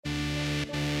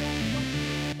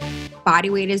body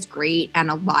weight is great. And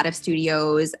a lot of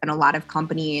studios and a lot of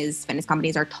companies, fitness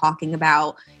companies are talking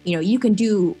about, you can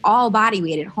do all body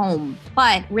weight at home.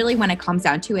 But really when it comes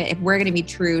down to it, if we're going to be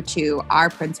true to our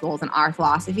principles and our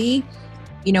philosophy,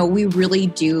 we really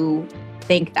do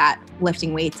think that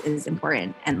lifting weights is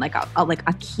important and like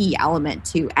a key element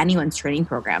to anyone's training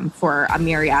program for a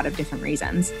myriad of different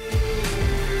reasons.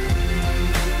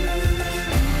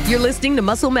 You're listening to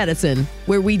Muscle Medicine,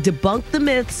 where we debunk the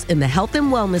myths in the health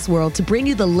and wellness world to bring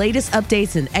you the latest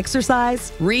updates in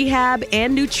exercise, rehab,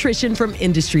 and nutrition from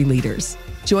industry leaders.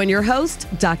 Join your host,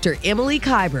 Dr. Emily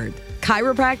Kiberd,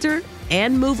 chiropractor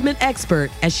and movement expert,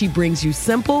 as she brings you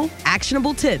simple,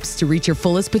 actionable tips to reach your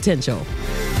fullest potential.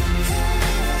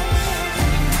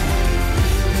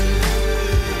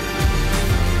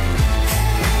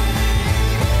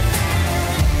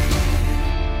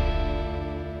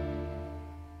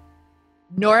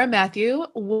 Nora Matthew,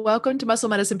 welcome to Muscle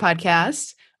Medicine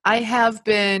Podcast. I have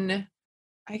been,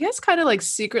 kind of like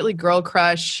secretly girl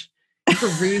crush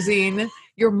perusing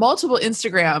your multiple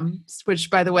Instagrams, which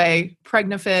by the way,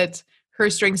 PregnaFit, Her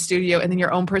Strength Studio, and then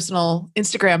your own personal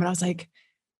Instagram. And I was like,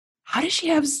 how does she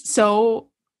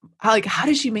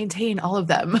maintain all of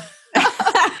them?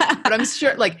 But I'm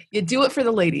sure you do it for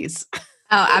the ladies. Oh,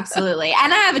 absolutely.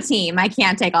 And I have a team. I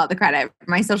can't take all the credit for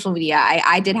my social media.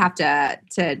 I did have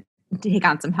to take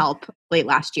on some help late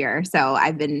last year. So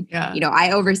I've been,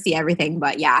 I oversee everything,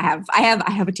 but yeah, I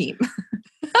have a team.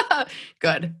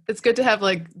 Good. It's good to have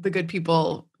the good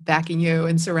people backing you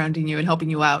and surrounding you and helping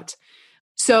you out.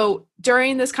 So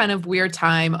during this kind of weird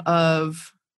time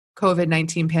of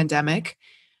COVID-19 pandemic,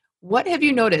 what have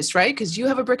you noticed, right? Because you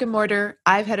have a brick and mortar.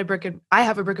 I have a brick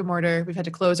and mortar. We've had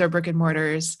to close our brick and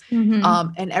mortars.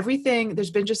 Mm-hmm. And everything,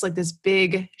 there's been just this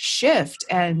big shift.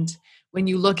 And when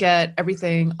you look at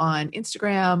everything on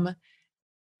Instagram,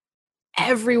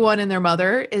 everyone and their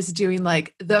mother is doing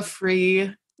the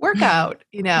free workout,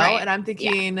 right. And I'm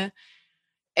thinking,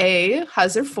 A,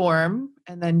 how's their form?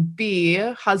 And then B,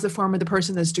 how's the form of the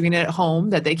person that's doing it at home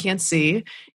that they can't see?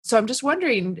 So I'm just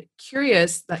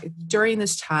curious, during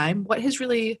this time, what has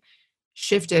really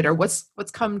shifted or what's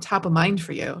come top of mind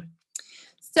for you?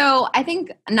 So I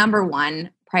think number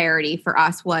one priority for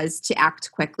us was to act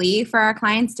quickly for our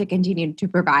clients to continue to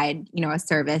provide, a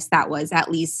service that was at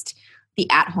least the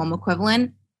at-home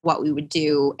equivalent, what we would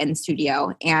do in the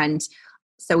studio. And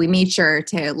so we made sure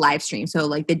to live stream. So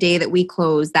the day that we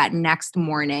closed, that next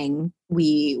morning,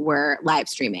 we were live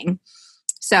streaming.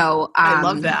 So I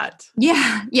love that.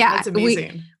 Yeah. That's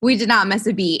amazing. We did not miss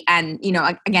a beat. And,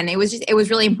 again, it was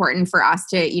really important for us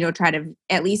to, try to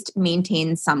at least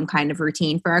maintain some kind of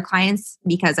routine for our clients,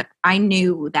 because I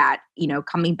knew that,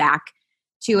 coming back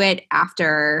to it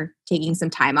after taking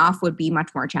some time off would be much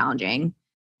more challenging.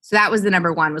 So that was the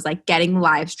number one, was getting the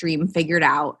live stream figured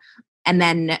out, and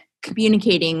then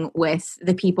communicating with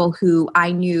the people who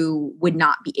I knew would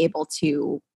not be able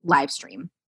to live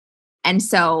stream. And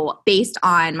so based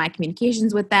on my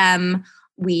communications with them,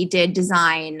 we did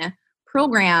design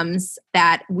programs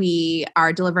that we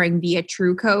are delivering via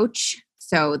TrueCoach.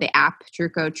 So the app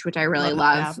TrueCoach, which I really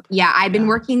love. Yeah, I've been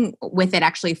working with it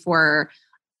actually for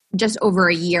just over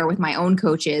a year with my own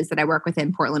coaches that I work with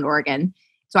in Portland, Oregon.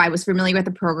 So I was familiar with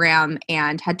the program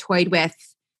and had toyed with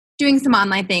doing some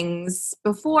online things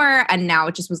before, and now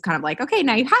it just was kind of okay,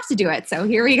 now you have to do it. So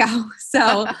here we go.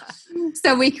 So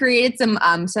we created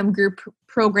some group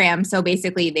programs. So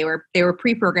basically they were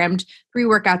pre-programmed, 3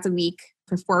 workouts a week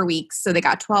for 4 weeks. So they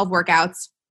got 12 workouts,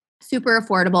 super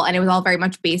affordable. And it was all very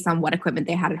much based on what equipment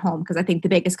they had at home. Because I think the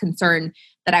biggest concern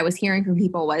that I was hearing from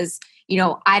people was,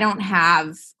 I don't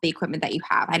have the equipment that you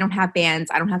have. I don't have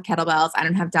bands. I don't have kettlebells. I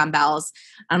don't have dumbbells.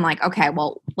 I'm like, okay,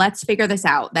 well, let's figure this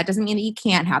out. That doesn't mean that you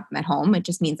can't have them at home. It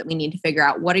just means that we need to figure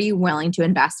out, what are you willing to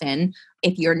invest in?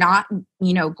 If you're not,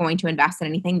 going to invest in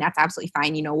anything, that's absolutely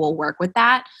fine. We'll work with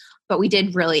that. But we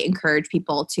did really encourage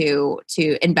people to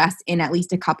invest in at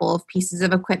least a couple of pieces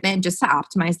of equipment just to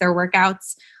optimize their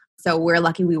workouts. So we're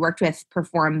lucky we worked with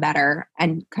Perform Better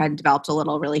and kind of developed a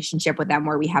little relationship with them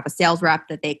where we have a sales rep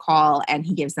that they call and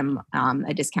he gives them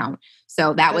a discount.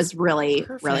 So that was really,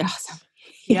 really awesome.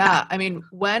 Yeah. I mean,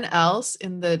 when else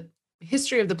in the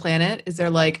history of the planet is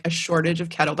there a shortage of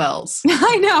kettlebells?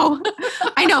 I know.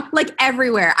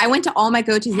 Everywhere. I went to all my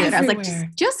coaches here. I was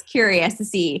just curious to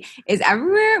see, is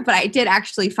everywhere? But I did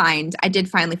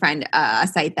finally find a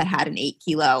site that had an 8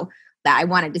 kilo that I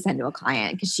wanted to send to a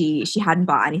client because she hadn't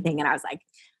bought anything. And I was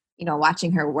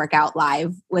watching her work out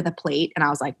live with a plate. And I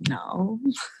was like, no,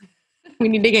 we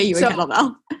need to get you a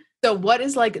kettlebell. So what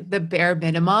is the bare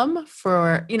minimum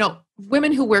for,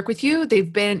 women who work with you?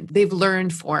 They've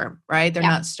learned form, right? They're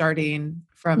not starting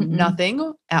from Mm-mm.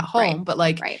 nothing at home, Right. but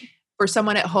like Right. for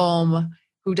someone at home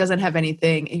who doesn't have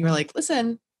anything and you're like,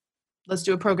 listen, let's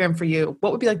do a program for you.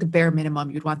 What would be like the bare minimum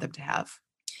you'd want them to have?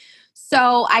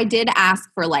 So I did ask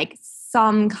for like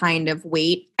some kind of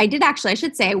weight. I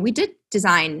should say, we did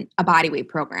design a body weight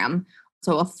program.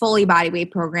 So a fully body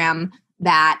weight program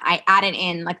that I added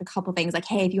in like a couple things like,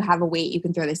 hey, if you have a weight, you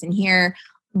can throw this in here.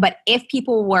 But if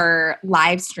people were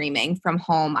live streaming from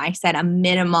home, I said a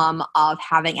minimum of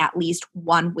having at least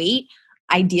one weight,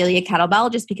 ideally a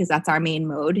kettlebell, just because that's our main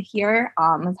mode here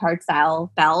with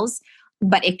hardstyle bells.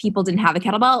 But if people didn't have a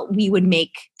kettlebell, we would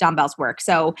make dumbbells work.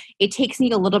 So it takes me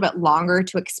a little bit longer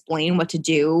to explain what to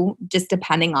do, just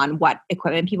depending on what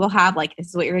equipment people have. Like, this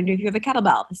is what you're going to do if you have a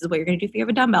kettlebell. This is what you're going to do if you have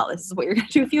a dumbbell. This is what you're going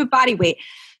to do if you have body weight.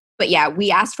 But yeah, we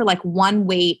asked for like one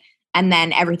weight and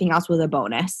then everything else was a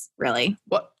bonus, really.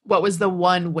 What was the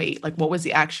one weight? Like what was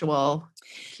the actual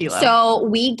kilo? So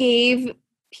we gave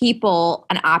people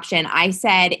an option. I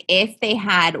said if they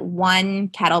had one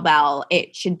kettlebell,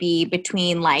 it should be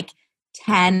between like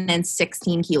 10 and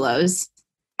 16 kilos.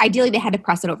 Ideally, they had to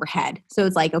press it overhead. So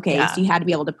it's like, okay, Yeah. so you had to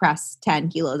be able to press 10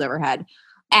 kilos overhead.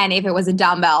 And if it was a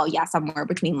dumbbell, yeah, somewhere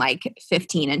between like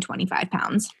 15 and 25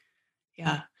 pounds.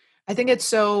 Yeah. I think it's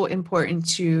so important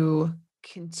to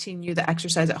continue the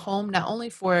exercise at home, not only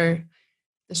for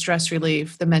the stress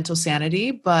relief, the mental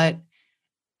sanity, but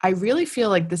I really feel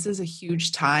like this is a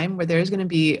huge time where there's going to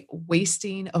be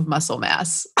wasting of muscle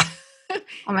mass.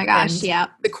 Oh my gosh, And yeah.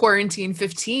 the quarantine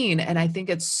 15. And I think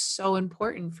it's so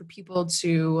important for people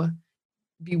to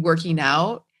be working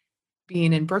out.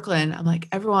 Being in Brooklyn, I'm like,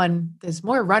 there's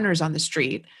more runners on the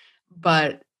street,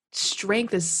 but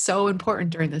strength is so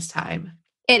important during this time.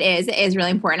 It is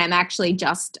really important.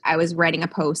 I was writing a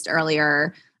post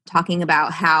earlier talking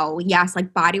about how, yes,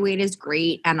 like body weight is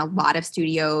great. And a lot of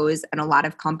studios and a lot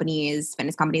of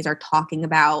fitness companies are talking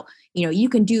about, you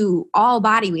can do all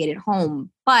body weight at home.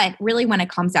 But really when it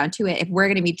comes down to it, if we're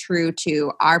going to be true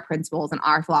to our principles and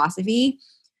our philosophy,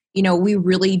 we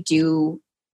really do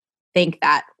think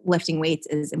that lifting weights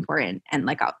is important and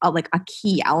like a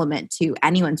key element to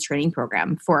anyone's training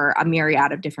program for a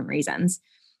myriad of different reasons.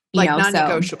 Like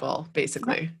non-negotiable,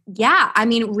 basically. Yeah. I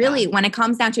mean, really, when it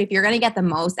comes down to if you're going to get the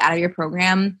most out of your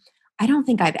program, I don't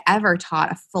think I've ever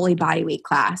taught a fully body weight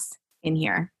class in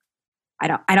here. I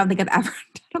don't think I've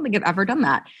ever done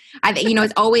that.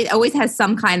 It's always has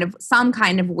some kind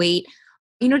of weight,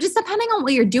 just depending on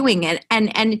what you're doing. And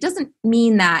it doesn't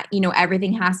mean that,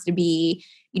 everything has to be,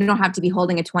 you don't have to be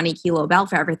holding a 20 kilo belt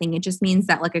for everything. It just means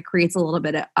that like it creates a little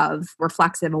bit of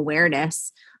reflexive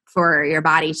awareness for your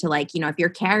body to like, if you're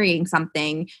carrying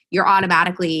something, you're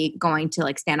automatically going to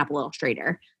like stand up a little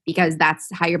straighter because that's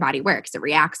how your body works. It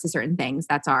reacts to certain things.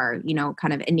 That's our,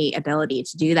 kind of innate ability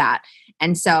to do that.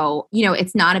 And so,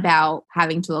 it's not about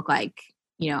having to look like,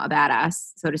 a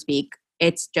badass, so to speak.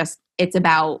 It's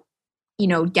about,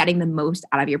 getting the most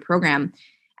out of your program.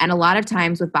 And a lot of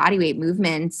times with body weight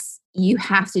movements, you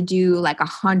have to do like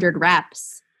 100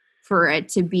 reps for it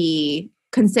to be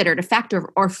considered effective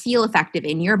or feel effective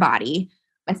in your body,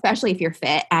 especially if you're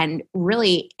fit. And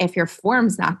really, if your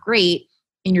form's not great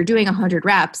and you're doing 100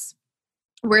 reps,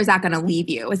 where is that going to leave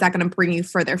you? Is that going to bring you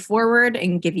further forward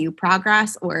and give you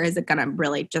progress? Or is it going to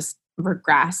really just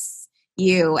regress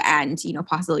you and,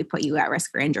 possibly put you at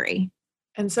risk for injury?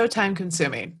 And so time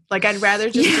consuming. Like I'd rather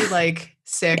just do like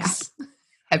 6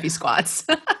 heavy squats.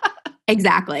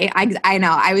 Exactly. I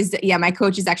know. My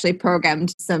coaches actually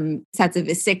programmed some sets of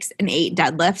 6 and 8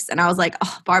 deadlifts. And I was like,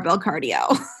 oh, barbell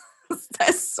cardio.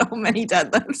 That's so many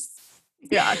deadlifts.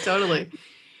 Yeah, totally.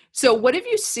 So what have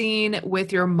you seen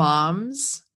with your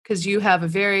moms? Because you have a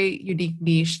very unique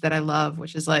niche that I love,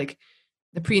 which is like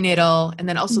the prenatal and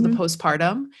then also the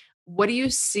postpartum. What do you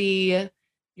see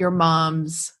your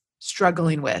moms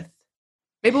struggling with?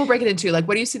 Maybe we'll break it into like,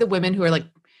 what do you see the women who are like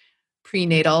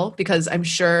prenatal? Because I'm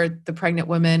sure the pregnant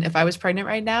women, if I was pregnant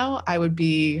right now,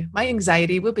 my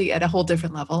anxiety would be at a whole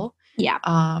different level. Yeah.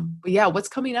 But yeah, what's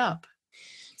coming up?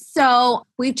 So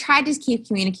we've tried to keep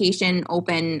communication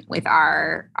open with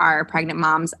our pregnant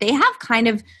moms. They have kind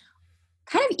of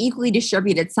equally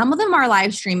distributed. Some of them are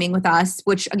live streaming with us,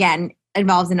 which again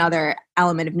involves another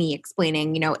element of me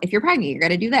explaining, if you're pregnant, you're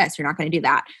going to do this, you're not going to do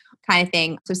that kind of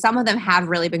thing. So some of them have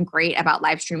really been great about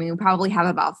live streaming. We probably have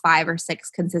about 5 or 6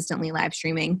 consistently live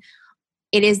streaming.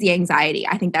 It is the anxiety.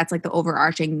 I think that's like the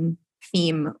overarching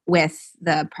theme with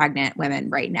the pregnant women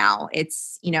right now.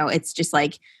 It's, it's just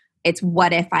like, it's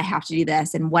what if I have to do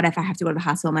this? And what if I have to go to the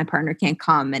hospital and my partner can't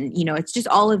come? And, it's just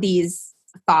all of these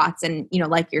thoughts. And,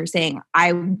 like you're saying,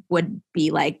 I would be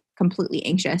like completely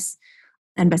anxious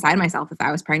and beside myself if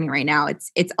I was pregnant right now.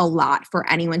 It's a lot for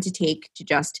anyone to take to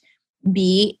just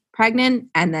be pregnant,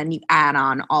 and then you add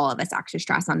on all of this extra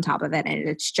stress on top of it. And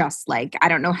it's just like, I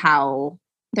don't know how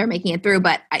they're making it through,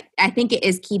 but I think it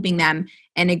is keeping them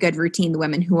in a good routine, the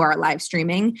women who are live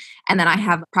streaming. And then I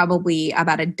have probably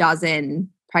about a dozen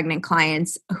pregnant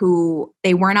clients who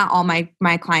they were not all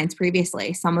my clients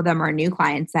previously. Some of them are new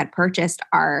clients that purchased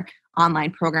our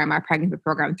online program, our pregnancy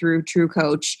program through True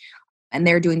Coach, and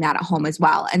they're doing that at home as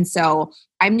well. And so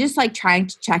I'm just like trying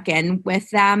to check in with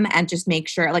them and just make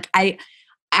sure, like I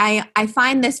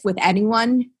find this with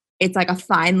anyone, it's like a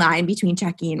fine line between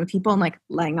checking in with people and like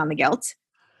laying on the guilt.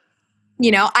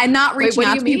 You know, I'm not reaching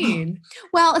out to people. What do you mean?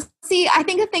 Well, see, I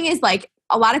think the thing is like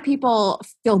a lot of people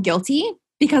feel guilty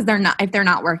because if they're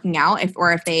not working out, if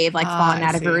they've like fallen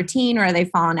out of a routine or they've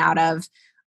fallen out of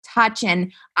touch.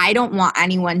 And I don't want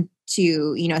anyone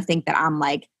to, you know, think that I'm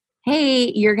like,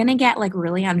 hey, you're going to get like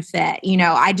really unfit. You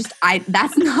know,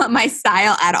 that's not my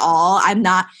style at all.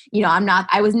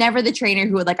 I was never the trainer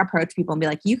who would like approach people and be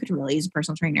like, you could really use a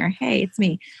personal trainer. Hey, it's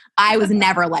me. I was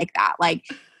never like that. Like,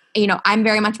 you know, I'm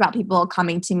very much about people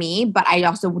coming to me, but I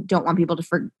also don't want people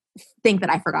to think that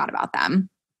I forgot about them.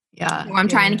 Yeah. So I'm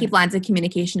trying to keep lines of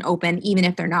communication open, even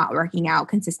if they're not working out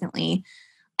consistently.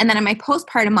 And then in my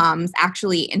postpartum moms,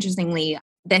 actually, interestingly,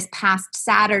 this past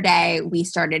Saturday, we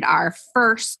started our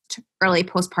first early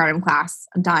postpartum class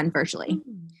done virtually.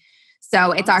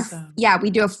 So it's awesome. We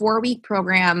do a 4-week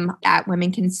program that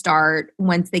women can start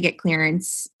once they get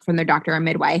clearance from their doctor or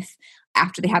midwife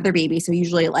after they have their baby. So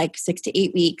usually like 6 to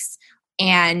 8 weeks.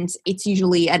 And it's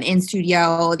usually an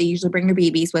in-studio. They usually bring their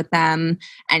babies with them.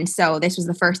 And so this was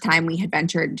the first time we had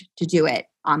ventured to do it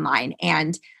online.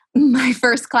 And my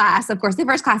first class, of course, the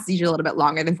first class is usually a little bit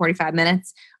longer than 45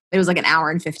 minutes. It was like an hour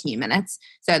and 15 minutes.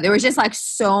 So there was just like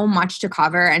so much to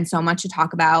cover and so much to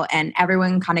talk about. And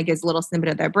everyone kind of gives a little snippet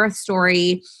of their birth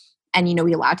story. And, you know,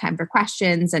 we allow time for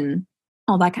questions and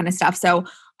all that kind of stuff. So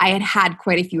I had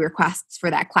quite a few requests for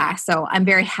that class. So I'm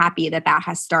very happy that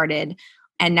has started.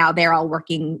 And now they're all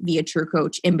working via True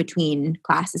Coach in between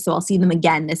classes. So I'll see them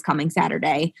again this coming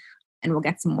Saturday and we'll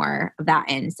get some more of that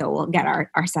in. So we'll get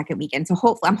our second weekend. So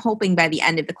hopefully I'm hoping by the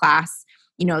end of the class,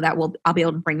 you know, that I'll be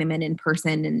able to bring them in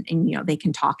person and you know, they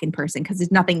can talk in person because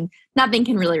there's nothing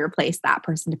can really replace that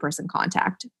person-to-person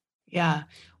contact. Yeah.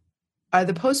 Are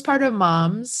the postpartum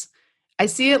moms, I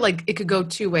see it like it could go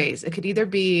two ways. It could either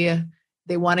be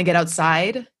they want to get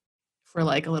outside for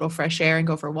like a little fresh air and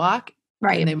go for a walk.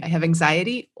 Right. And they might have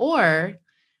anxiety, or,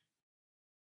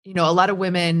 you know, a lot of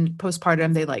women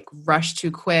postpartum, they like rush too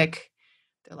quick.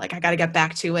 They're like, I got to get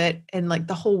back to it. And like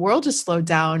the whole world just slowed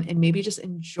down and maybe just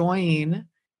enjoying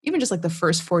even just like the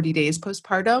first 40 days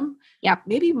postpartum. Yeah.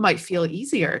 Maybe might feel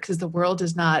easier because the world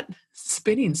is not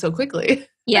spinning so quickly.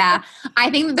 Yeah. I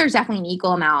think that there's definitely an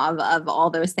equal amount of all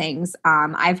those things.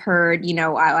 I've heard, you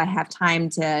know, I have time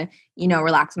to, you know,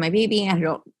 relax with my baby and I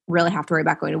don't really have to worry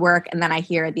about going to work. And then I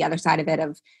hear the other side of it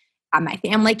of my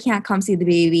family can't come see the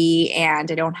baby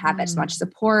and I don't have as much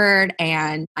support.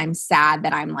 And I'm sad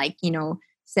that I'm like, you know,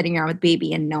 sitting around with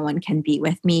baby and no one can be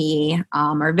with me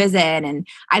or visit. And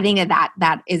I think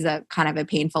that is a kind of a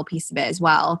painful piece of it as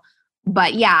well.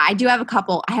 But yeah, I have a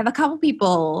couple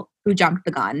people who jumped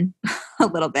the gun a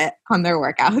little bit on their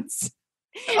workouts.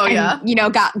 Oh yeah. And, you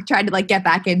know, tried to like get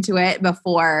back into it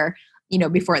before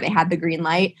they had the green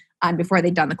light before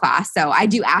they'd done the class. So I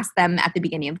do ask them at the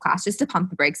beginning of class just to pump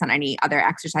the brakes on any other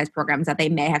exercise programs that they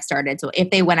may have started. So if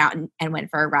they went out and went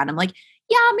for a run, I'm like,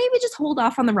 yeah, maybe just hold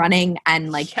off on the running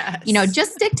and like, you know,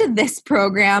 just stick to this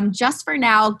program just for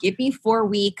now. Give me 4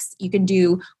 weeks. You can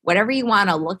do whatever you want.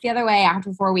 I'll look the other way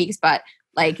after 4 weeks, but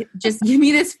like, just give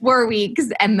me this 4 weeks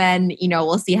and then, you know,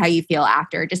 we'll see how you feel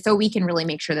after, just so we can really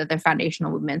make sure that the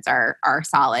foundational movements are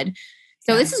solid.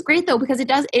 So this is great though, because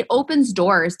it opens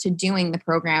doors to doing the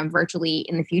program virtually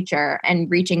in the future and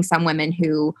reaching some women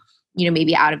who, you know,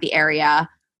 maybe out of the area.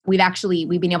 We've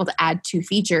been able to add 2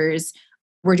 features.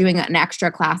 We're doing an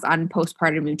extra class on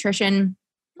postpartum nutrition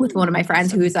with one of my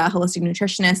friends who's a holistic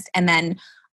nutritionist. And then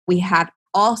we have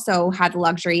also had the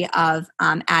luxury of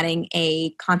adding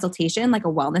a consultation, like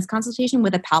a wellness consultation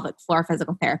with a pelvic floor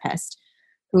physical therapist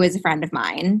who is a friend of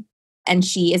mine. And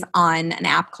she is on an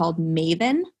app called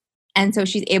Maven. And so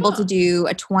she's able to do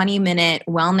a 20-minute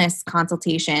wellness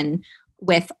consultation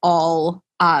with all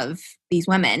of these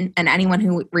women, and anyone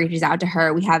who reaches out to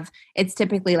her, it's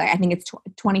typically like, I think it's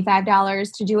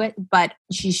 $25 to do it, but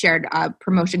she shared a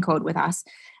promotion code with us.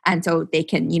 And so they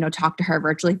can, you know, talk to her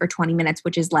virtually for 20 minutes,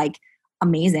 which is like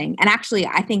amazing. And actually,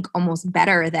 I think almost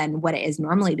better than what it is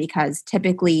normally, because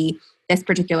typically this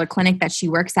particular clinic that she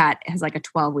works at has like a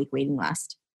 12-week waiting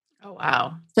list. Oh,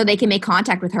 wow. So they can make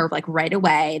contact with her like right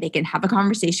away. They can have a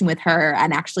conversation with her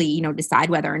and actually,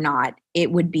 decide whether or not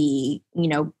it would be,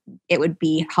 it would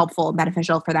be helpful and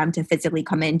beneficial for them to physically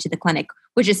come into the clinic,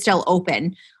 which is still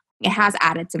open. It has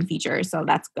added some features, so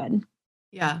that's good.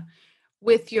 Yeah.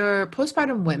 With your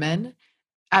postpartum women,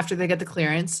 after they get the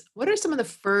clearance, what are some of the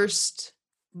first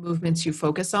movements you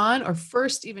focus on, or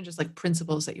first even just like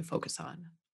principles that you focus on?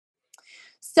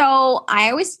 So I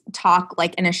always talk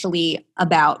like initially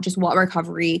about just what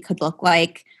recovery could look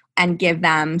like and give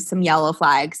them some yellow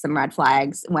flags, some red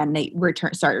flags when they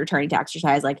start returning to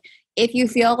exercise. Like if you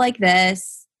feel like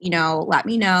this, let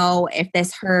me know. If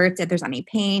this hurts, if there's any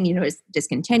pain, just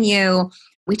discontinue.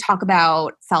 We talk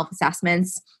about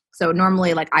self-assessments. So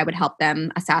normally like I would help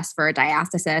them assess for a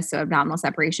diastasis, so abdominal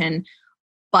separation.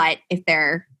 But if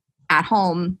they're at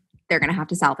home, they're going to have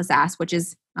to self-assess, which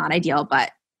is not ideal,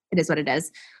 but it is what it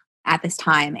is at this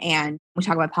time. And we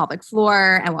talk about pelvic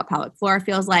floor and what pelvic floor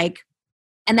feels like.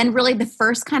 And then really the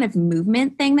first kind of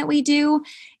movement thing that we do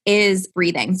is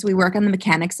breathing. So we work on the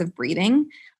mechanics of breathing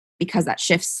because that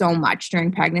shifts so much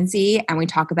during pregnancy. And we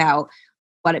talk about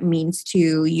what it means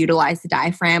to utilize the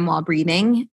diaphragm while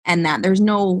breathing, and that there's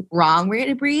no wrong way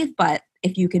to breathe, but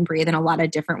if you can breathe in a lot of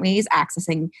different ways,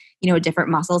 accessing, different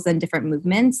muscles and different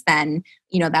movements, then,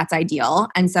 that's ideal.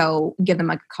 And so give them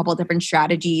like a couple of different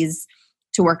strategies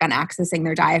to work on accessing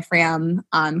their diaphragm,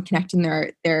 connecting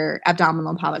their abdominal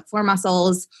and pelvic floor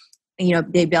muscles,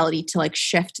 the ability to like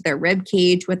shift their rib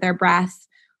cage with their breath,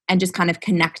 and just kind of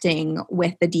connecting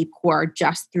with the deep core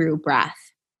just through breath.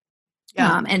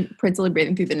 Yeah. And principally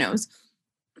breathing through the nose.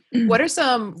 What are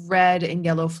some red and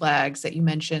yellow flags that you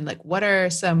mentioned? Like, what are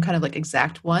some kind of like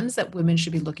exact ones that women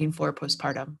should be looking for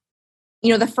postpartum?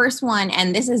 The first one,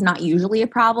 and this is not usually a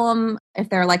problem if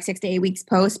they're like 6 to 8 weeks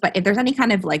post, but if there's any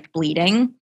kind of like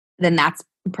bleeding, then that's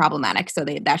problematic. So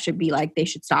that should be like, they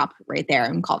should stop right there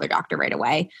and call their doctor right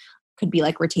away. Could be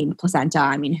like retained placenta.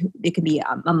 I mean, it could be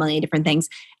a million different things.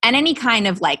 And any kind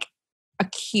of like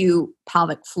acute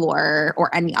pelvic floor or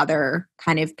any other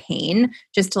kind of pain,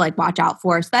 just to like watch out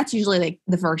for. So that's usually like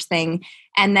the first thing.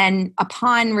 And then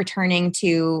upon returning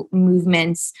to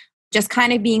movements, just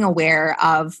kind of being aware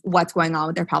of what's going on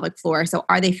with their pelvic floor. So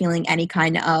are they feeling any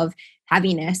kind of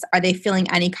heaviness? Are they feeling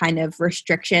any kind of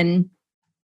restriction,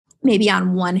 maybe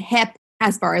on one hip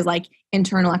as far as like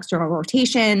internal, external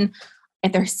rotation?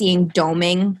 If they're seeing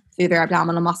doming through their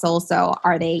abdominal muscles. So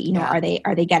are they, are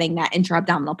they getting that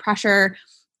intra-abdominal pressure,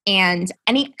 and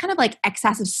any kind of like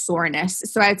excessive soreness?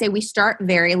 So I would say we start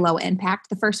very low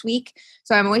impact the first week.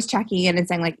 So I'm always checking in and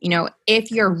saying like, if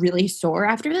you're really sore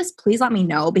after this, please let me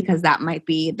know, because that might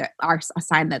be a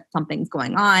sign that something's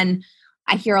going on.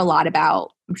 I hear a lot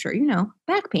about, I'm sure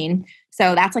back pain.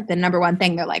 So that's like the number one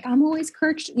thing. They're like, I'm always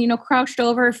crouched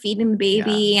over feeding the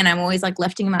baby, and I'm always like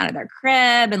lifting them out of their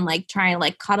crib and like trying to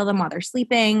like cuddle them while they're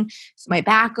sleeping. So my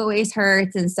back always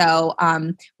hurts. And so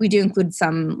we do include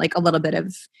some like a little bit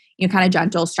of, kind of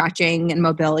gentle stretching and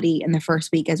mobility in the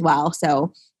first week as well.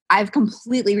 So I've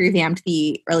completely revamped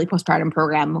the early postpartum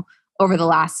program over the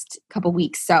last couple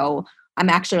weeks. So I'm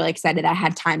actually really excited I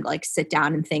had time to like sit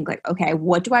down and think like, okay,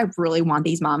 what do I really want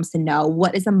these moms to know?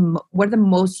 What are the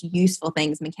most useful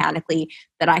things mechanically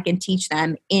that I can teach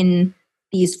them in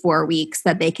these 4 weeks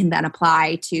that they can then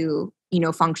apply to,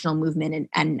 functional movement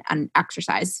and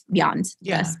exercise beyond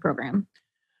this program?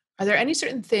 Are there any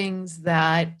certain things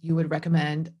that you would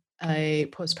recommend a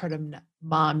postpartum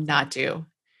mom not do?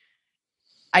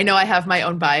 I know I have my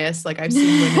own bias. Like I've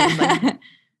seen women like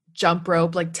jump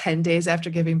rope like 10 days after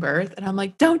giving birth. And I'm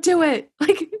like, don't do it.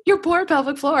 Like your poor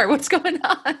pelvic floor. What's going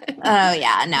on? Oh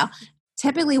yeah, no.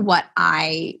 Typically what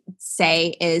I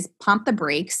say is pump the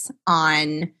brakes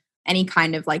on any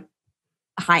kind of like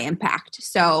high impact.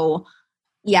 So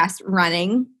yes,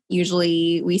 running.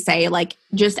 Usually we say like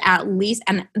just at least,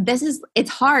 and it's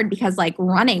hard because like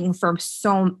running for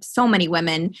so many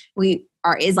women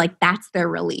is like, that's their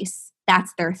release.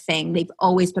 That's their thing. They've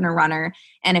always been a runner.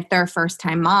 And if they're a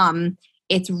first-time mom,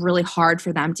 it's really hard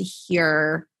for them to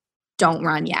hear, don't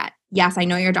run yet. Yes, I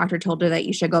know your doctor told you that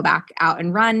you should go back out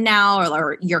and run now,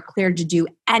 or you're cleared to do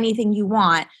anything you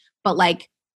want, but like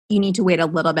you need to wait a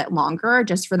little bit longer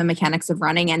just for the mechanics of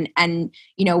running. And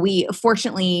we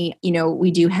fortunately,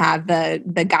 we do have the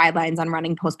guidelines on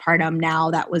running postpartum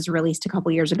now that was released a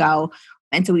couple years ago.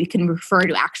 And so we can refer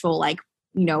to actual like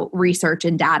research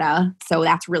and data. So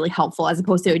that's really helpful as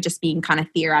opposed to it just being kind of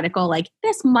theoretical, like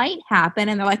this might happen.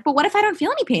 And they're like, but what if I don't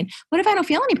feel any pain? What if I don't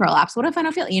feel any prolapse? What if I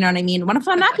don't feel, what I mean? What if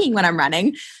I'm not peeing when I'm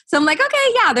running? So I'm like,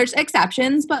 okay, yeah, there's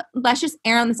exceptions, but let's just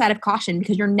err on the side of caution,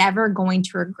 because you're never going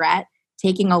to regret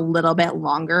taking a little bit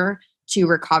longer to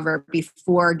recover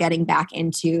before getting back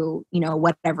into,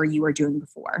 whatever you were doing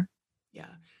before. Yeah.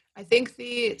 I think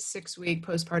the 6-week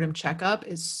postpartum checkup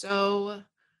is so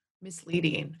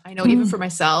misleading. I know even for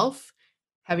myself,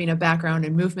 having a background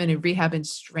in movement and rehab and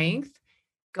strength,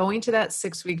 going to that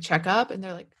 6-week checkup and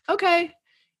they're like, okay,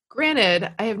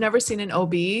 granted, I have never seen an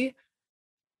OB,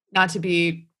 not to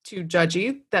be too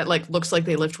judgy, that like looks like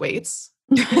they lift weights.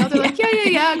 They're like,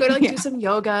 yeah, go to like do some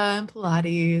yoga and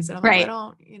Pilates. And I'm like, I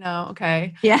don't,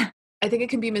 okay. Yeah. I think it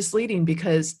can be misleading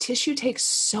because tissue takes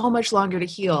so much longer to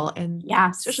heal. And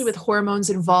especially with hormones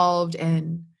involved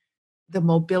and the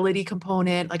mobility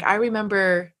component. Like I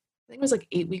remember, I think it was like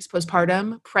 8 weeks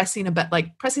postpartum, pressing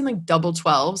like double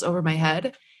 12s over my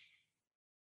head.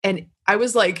 And I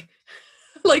was like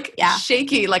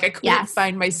shaky, like I couldn't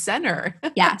find my center.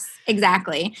 Yes,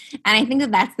 exactly. And I think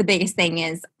that that's the biggest thing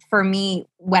is for me,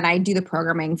 when I do the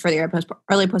programming for the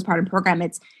early postpartum program,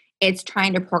 it's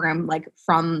trying to program like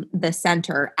from the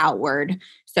center outward.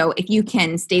 So if you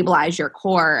can stabilize your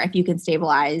core, if you can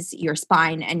stabilize your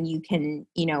spine and you can,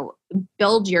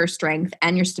 build your strength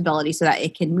and your stability so that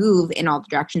it can move in all the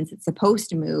directions it's supposed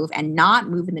to move and not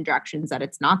move in the directions that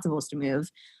it's not supposed to move,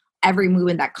 every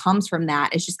movement that comes from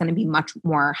that is just going to be much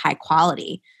more high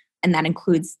quality. And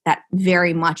that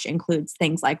very much includes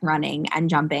things like running and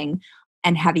jumping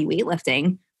and heavy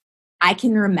weightlifting. I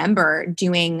can remember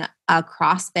doing a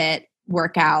CrossFit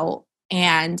workout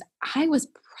and I was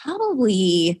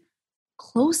probably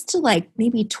close to like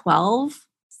maybe 12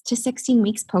 to 16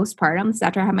 weeks postpartum. This is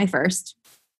after I had my first.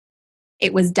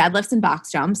 It was deadlifts and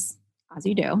box jumps, as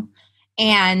you do.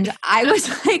 And I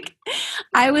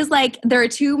was like, there are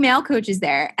 2 male coaches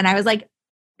there. And I was like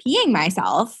peeing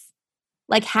myself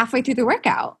like halfway through the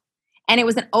workout. And it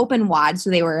was an open WOD.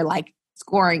 So they were like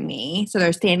scoring me. So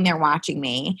they're standing there watching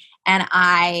me. And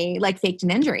I like faked an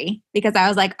injury because I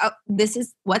was like, oh, this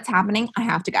is what's happening. I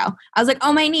have to go. I was like,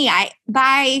 oh, my knee.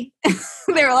 Bye.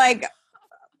 They were like,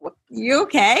 you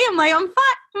okay? I'm like, I'm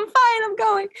fine. I'm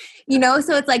going,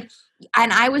 so it's like,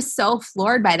 and I was so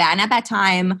floored by that. And at that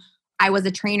time I was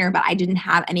a trainer, but I didn't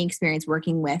have any experience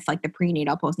working with like the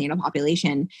prenatal, postnatal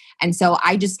population. And so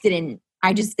I just didn't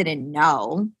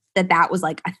know that was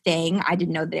like a thing. I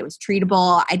didn't know that it was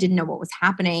treatable. I didn't know what was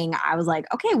happening. I was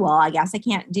like, okay, well, I guess I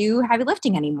can't do heavy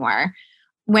lifting anymore.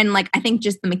 When like, I think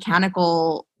just the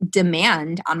mechanical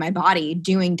demand on my body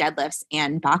doing deadlifts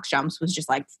and box jumps was just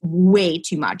like way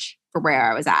too much for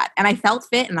where I was at. And I felt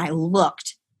fit and I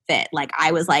looked fit. Like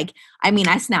I was like,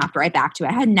 I snapped right back to it.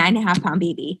 I had a 9.5 pound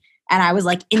baby. And I was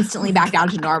like instantly back down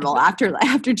to normal after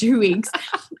 2 weeks.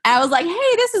 I was like,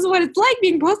 hey, this is what it's like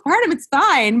being postpartum. It's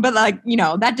fine. But like,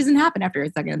 that doesn't happen after a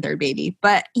second and third baby.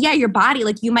 But yeah, your body,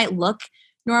 like you might look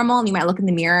normal and you might look in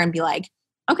the mirror and be like,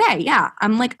 okay, yeah,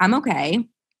 I'm okay.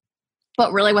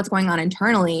 But really what's going on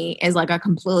internally is like a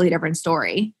completely different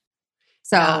story.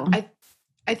 So yeah,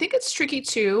 I think it's tricky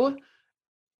too.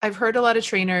 I've heard a lot of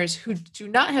trainers who do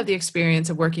not have the experience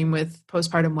of working with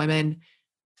postpartum women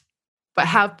but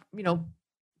have,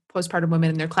 postpartum women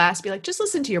in their class be like, just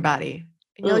listen to your body.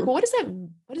 And you're like, well, what does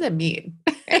that mean?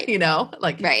 Right.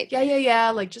 Like, right.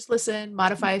 Yeah. Like just listen,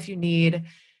 modify if you need.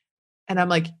 And I'm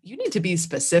like, you need to be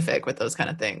specific with those kind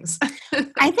of things.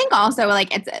 I think also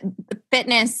like it's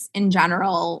fitness in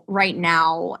general right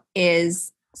now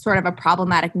is sort of a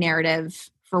problematic narrative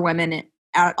for women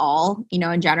at all,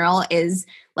 in general is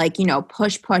like,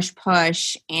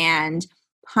 push and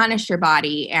punish your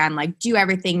body and like do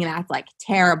everything that's like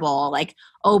terrible. Like,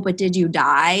 oh, but did you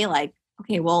die? Like,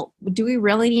 okay, well, do we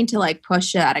really need to like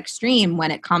push to that extreme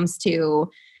when it comes to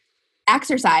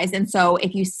exercise? And so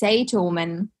if you say to a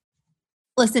woman,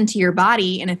 listen to your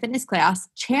body in a fitness class,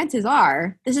 chances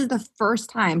are this is the first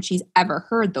time she's ever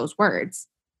heard those words.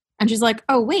 And she's like,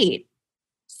 oh, wait,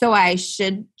 so I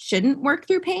shouldn't work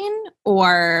through pain?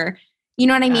 Or, you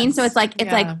know what I mean? So it's like,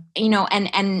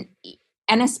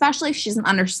 and especially if she doesn't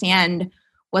understand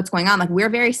what's going on, like we're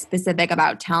very specific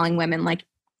about telling women, like,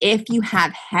 if you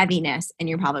have heaviness in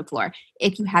your pelvic floor,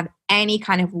 if you have any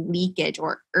kind of leakage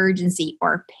or urgency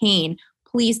or pain,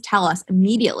 please tell us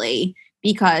immediately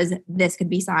because this could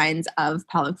be signs of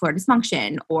pelvic floor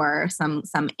dysfunction or some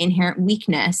inherent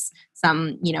weakness,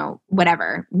 some,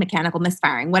 whatever, mechanical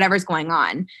misfiring, whatever's going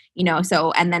on,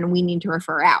 so, and then we need to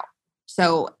refer out.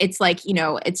 So it's like,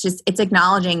 it's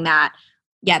acknowledging that,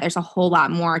 yeah, there's a whole lot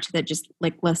more to the just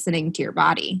like listening to your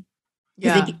body.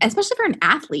 Yeah. Like, especially for an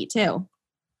athlete too.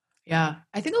 Yeah.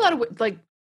 I think a lot of like,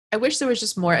 I wish there was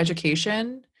just more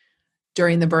education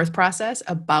during the birth process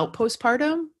about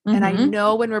postpartum. Mm-hmm. And I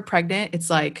know when we're pregnant, it's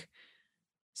like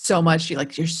so much,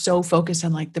 you're so focused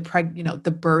on like the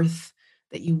birth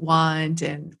that you want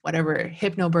and whatever,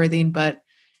 hypnobirthing, but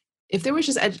if there was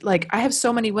just like, I have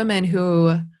so many women who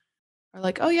are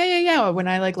like, oh yeah. When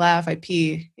I like laugh, I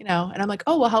pee, and I'm like,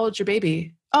 oh, well, how old's your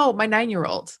baby? Oh, my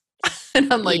 9-year-old.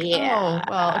 And I'm like, oh,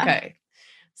 well, okay.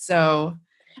 So,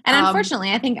 and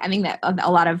unfortunately, I think that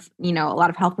a lot of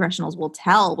health professionals will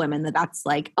tell women that that's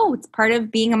like, oh, it's part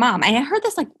of being a mom. I heard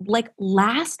this like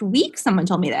last week. Someone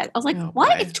told me that. I was like, what?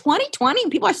 Boy. It's 2020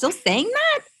 and people are still saying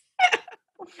that?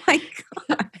 Oh my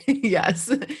God.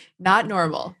 Yes. Not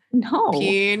normal. No.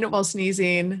 Peeing while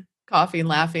sneezing, coughing,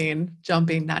 laughing,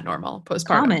 jumping, not normal. Postpartum.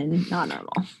 Common, not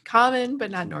normal. Common,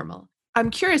 but not normal. I'm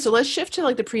curious. So let's shift to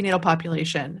like the prenatal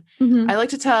population. Mm-hmm. I like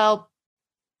to tell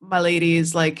my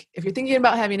ladies, like, if you're thinking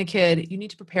about having a kid, you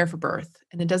need to prepare for birth.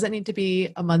 And it doesn't need to be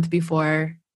a month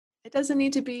before. It doesn't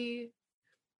need to be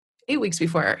 8 weeks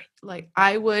before. Like,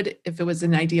 I would, if it was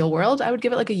an ideal world, I would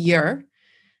give it like a year,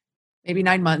 maybe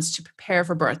 9 months to prepare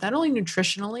for birth, not only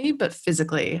nutritionally, but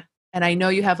physically. And I know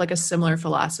you have like a similar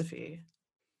philosophy.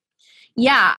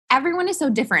 Yeah, everyone is so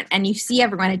different and you see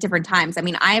everyone at different times. I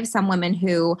mean, I have some women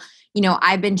who,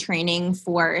 I've been training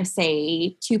for,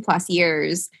 say, 2+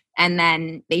 years, and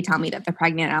then they tell me that they're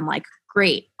pregnant. And I'm like,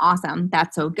 great, awesome.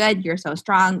 That's so good. You're so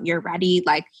strong. You're ready.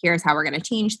 Like, here's how we're going to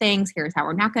change things. Here's how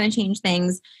we're not going to change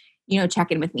things.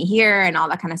 Check in with me here and all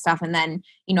that kind of stuff. And then,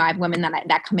 I have women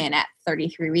that come in at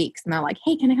 33 weeks and they're like,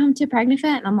 hey, can I come to PregnFit?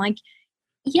 And I'm like,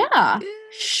 yeah,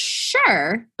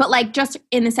 sure. But like, just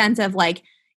in the sense of like,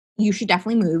 you should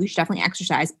definitely move. You should definitely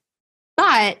exercise,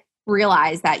 but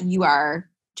realize that you are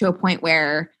to a point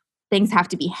where things have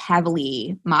to be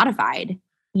heavily modified,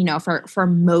 for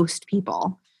most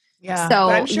people. Yeah. So,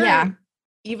 but I'm sure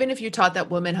even if you taught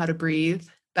that woman how to breathe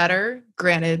better,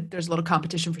 granted, there's a little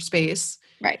competition for space.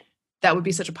 Right. That would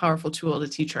be such a powerful tool to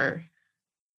teach her.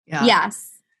 Yeah.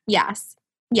 Yes.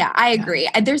 Yeah, I agree.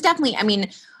 Yeah. There's definitely,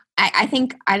 I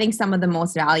think some of the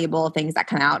most valuable things that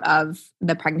come out of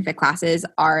the PregnFit classes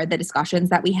are the discussions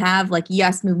that we have. Like,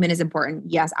 yes, movement is important.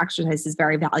 Yes, exercise is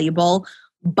very valuable,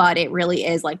 but it really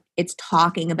is like, it's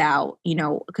talking about,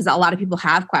 because a lot of people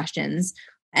have questions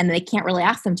and they can't really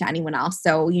ask them to anyone else.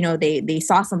 So, they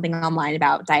saw something online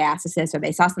about diastasis, or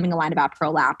they saw something online about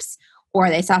prolapse, or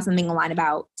they saw something online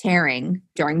about tearing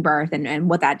during birth and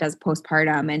what that does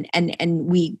postpartum. And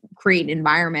we create an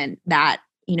environment that,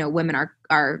 women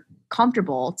are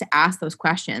comfortable to ask those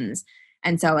questions.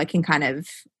 And so it can kind of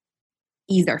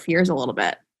ease their fears a little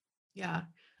bit. Yeah.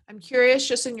 I'm curious,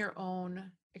 just in your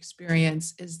own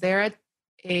experience, is there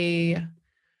a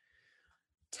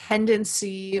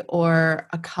tendency or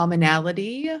a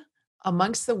commonality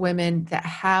amongst the women that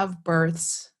have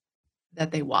births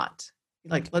that they want?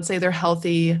 Like, let's say they're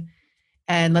healthy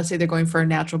and let's say they're going for a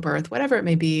natural birth, whatever it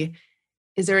may be.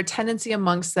 Is there a tendency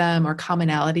amongst them or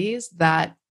commonalities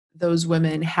that those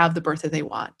women have the birth that they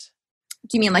want?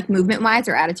 Do you mean like movement wise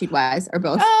or attitude wise or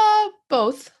both?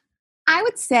 Both. I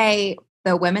would say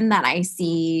the women that I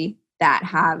see that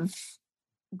have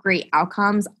great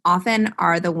outcomes often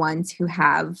are the ones who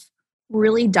have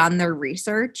really done their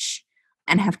research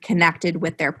and have connected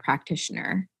with their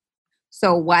practitioner.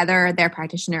 So whether their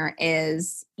practitioner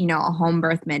is, a home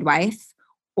birth midwife,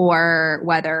 or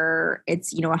whether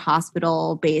it's, a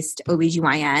hospital-based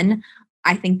OBGYN,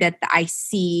 I think that I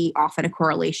see often a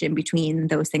correlation between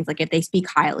those things. Like, if they speak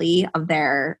highly of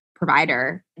their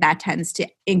provider, that tends to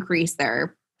increase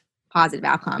their positive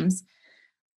outcomes.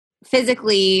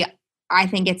 Physically, I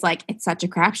think it's such a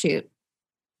crapshoot.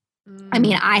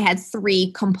 I had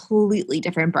 3 completely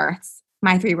different births.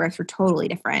 My 3 births were totally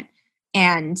different.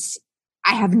 And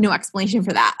I have no explanation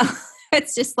for that.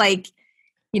 It's just like,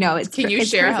 it's Can you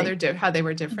share crazy. how they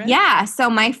were different? Yeah. So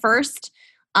my first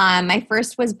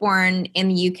was born in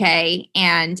the UK,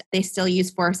 and they still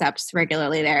use forceps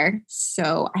regularly there.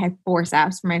 So I had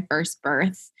forceps for my first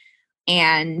birth,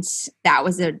 and that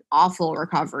was an awful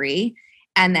recovery.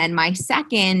 And then my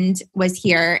second was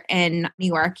here in New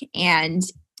York, and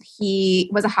he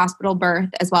was a hospital birth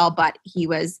as well, but he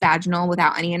was vaginal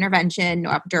without any intervention, no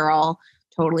epidural,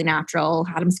 totally natural,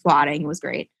 had him squatting. It was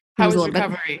great. How was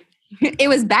recovery? It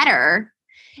was better.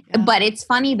 Yeah. But it's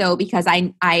funny though, because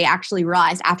I actually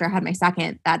realized after I had my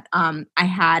second that so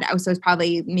it was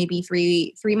probably maybe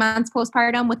three months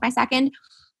postpartum with my second,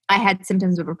 I had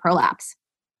symptoms of a prolapse.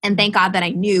 And thank God that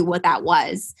I knew what that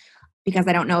was, because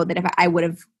I don't know that if I would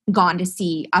have gone to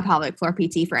see a pelvic floor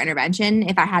PT for intervention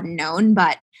if I hadn't known.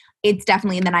 But it's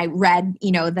definitely, and then I read,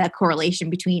 the correlation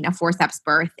between a forceps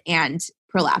birth and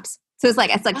prolapse. So it's like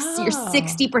you're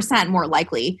 60% more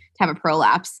likely to have a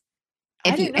prolapse.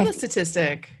 I didn't know the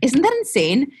statistic. Isn't that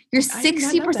insane? You're I did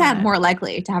not know 60% that. more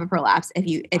likely to have a prolapse if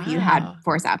you had Wow.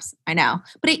 forceps. I know.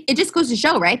 But it just goes to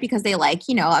show, right? Because they like,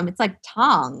 it's like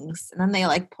tongs and then they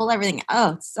like pull everything.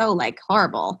 Oh, it's so like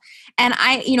horrible. And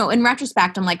I, in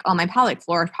retrospect, I'm like, oh, my pelvic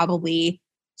floor is probably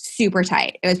super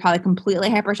tight. It was probably completely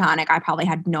hypertonic. I probably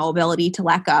had no ability to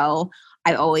let go.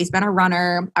 I've always been a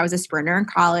runner. I was a sprinter in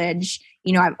college.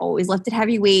 I've always lifted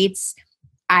heavy weights.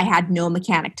 I had no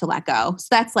mechanic to let go. So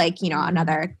that's like,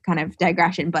 another kind of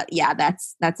digression. But yeah,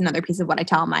 that's another piece of what I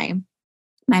tell my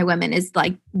women is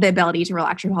like the ability to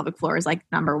relax your pelvic floor is like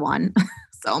number one.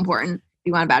 So important. If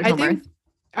you want a vaginal birth.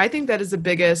 I think that is the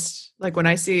biggest, like when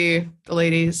I see the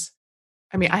ladies,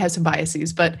 I mean, I have some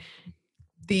biases, but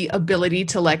the ability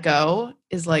to let go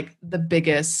is like the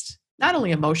biggest, not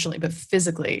only emotionally, but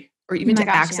physically, or even to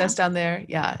access down there.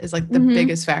 Yeah. Is like the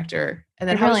biggest factor. And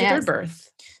then how was your third birth?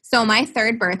 So my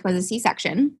third birth was a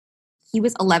C-section. He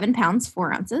was 11 pounds,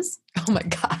 4 ounces. Oh my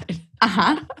God.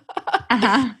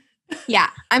 Yeah.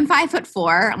 I'm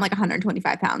 5'4". I'm like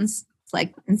 125 pounds. It's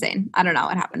like insane. I don't know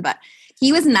what happened, but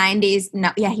he was 9 days.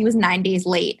 No, yeah, he was 9 days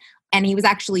late and he was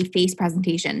actually face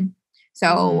presentation.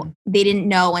 So they didn't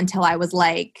know until I was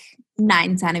like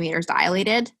 9 centimeters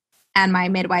dilated. And my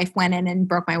midwife went in and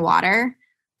broke my water.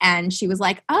 And she was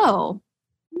like, oh,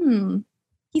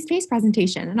 he's face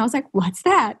presentation. And I was like, what's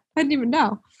that? I didn't even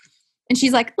know. And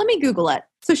she's like, let me Google it.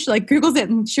 So she like Googles it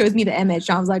and shows me the image.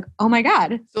 And I was like, oh my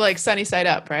God. So like sunny side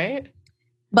up, right?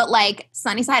 But like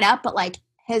sunny side up, but like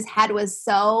his head was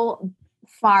so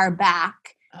far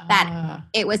back that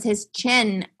it was his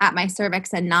chin at my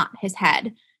cervix and not his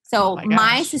head. So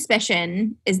my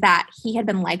suspicion is that he had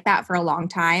been like that for a long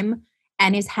time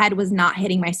and his head was not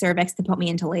hitting my cervix to put me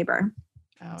into labor.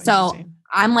 Oh, so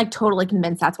I'm like totally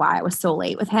convinced that's why I was so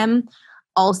late with him.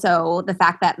 Also, the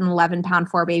fact that an 11-pound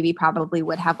 4 baby probably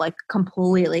would have like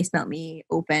completely split me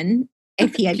open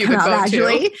if he had come out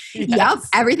vaginally. Yes. Yep.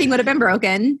 Everything would have been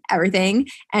broken, everything.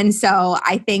 And so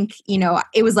I think,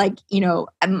 it was like,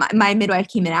 my midwife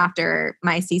came in after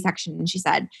my C-section and she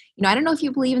said, I don't know if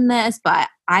you believe in this, but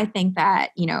I think that,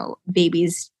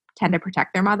 babies tend to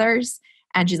protect their mothers.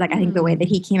 And she's like, I think the way that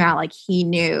he came out, like he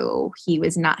knew he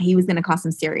was going to cause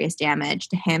some serious damage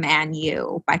to him and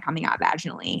you by coming out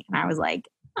vaginally. And I was like,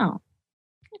 oh,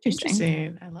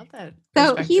 interesting. I love that.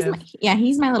 So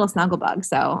he's my little snuggle bug.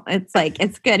 So it's like,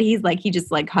 it's good. He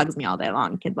just like hugs me all day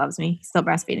long. Kid loves me. He's still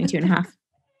breastfeeding 2.5.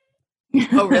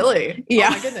 Oh, really? Yeah.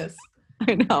 Oh my goodness.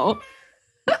 I know.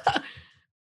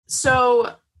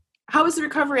 So how was the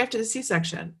recovery after the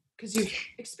C-section? Because you've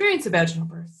experienced a vaginal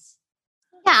birth.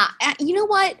 Yeah. You know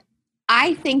what?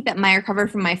 I think that my recovery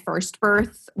from my first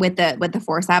birth with the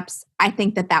forceps, I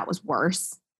think that was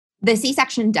worse. The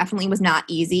C-section definitely was not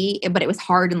easy, but it was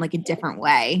hard in like a different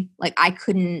way. Like I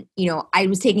couldn't, I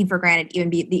was taking for granted even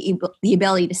the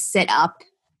ability to sit up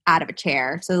out of a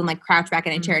chair. So then like crouch back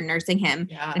in a chair nursing him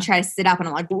and try to sit up. And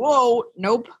I'm like, whoa,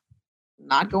 nope,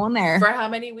 not going there. For how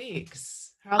many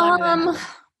weeks? How long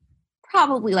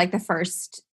probably like the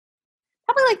first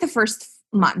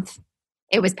month.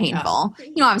 It was painful.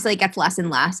 Obviously it gets less and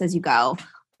less as you go.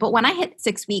 But when I hit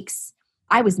 6 weeks,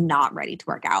 I was not ready to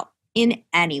work out in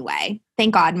any way.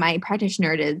 Thank God my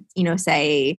practitioner did,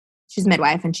 say she's a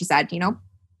midwife and she said,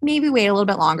 maybe wait a little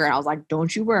bit longer. And I was like,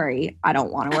 don't you worry. I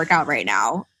don't want to work out right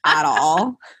now at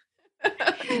all.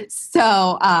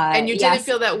 So, and you didn't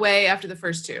feel that way after the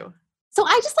first 2. So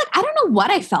I just I don't know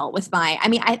what I felt with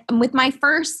with my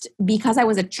first, because I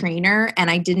was a trainer and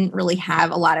I didn't really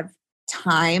have a lot of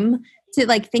time to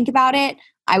think about it.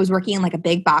 I was working in like a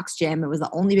big box gym. It was the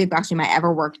only big box gym I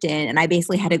ever worked in. And I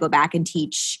basically had to go back and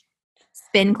teach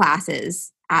spin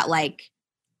classes at like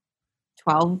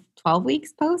 12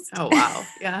 weeks post. Oh, wow.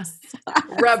 Yeah.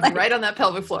 Rubbed right on that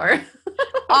pelvic floor.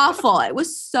 Awful. It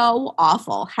was so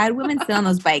awful. Had women sit on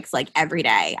those bikes like every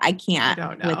day. I can't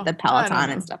with the Peloton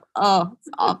and stuff. Oh, it's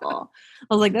awful.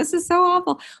 I was like, this is so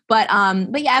awful. But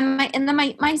yeah,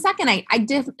 my second, I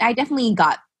definitely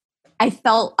I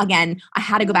felt, again, I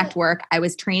had to go back to work. I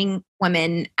was training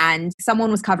women and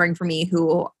someone was covering for me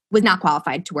who was not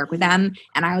qualified to work with them.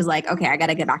 And I was like, okay, I got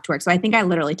to get back to work. So I think I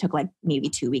literally took like maybe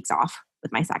 2 weeks off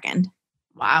with my second.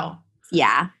 Wow.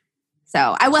 Yeah.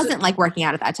 So I wasn't working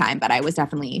out at that time, but I was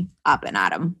definitely up and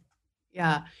at 'em.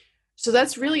 Yeah. So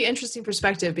that's really interesting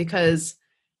perspective because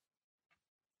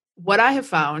what I have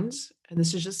found, and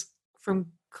this is just from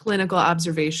clinical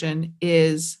observation,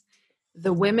 is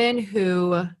the women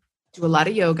who do a lot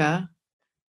of yoga,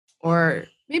 or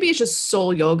maybe it's just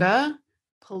soul yoga,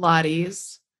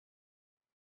 Pilates,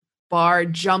 bar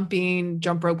jumping,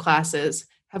 jump rope classes,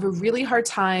 have a really hard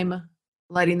time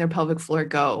letting their pelvic floor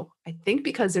go. I think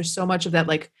because there's so much of that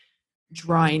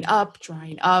drying up,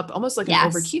 almost like an Yes.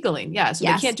 over Kegling. Yeah. So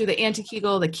they Yes. can't do the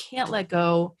anti-Kegel. They can't let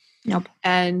go. Nope.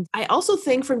 And I also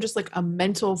think from just like a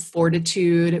mental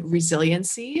fortitude,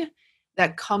 resiliency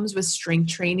that comes with strength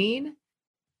training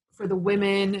for the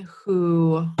women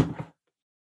who,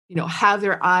 have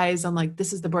their eyes on like,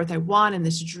 this is the birth I want and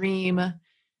this dream,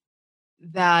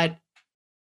 that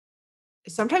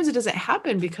sometimes it doesn't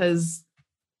happen because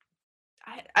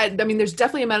I mean, there's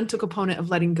definitely a mental component of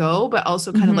letting go, but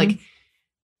also kind of like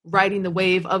riding the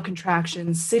wave of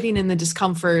contractions, sitting in the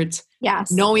discomfort,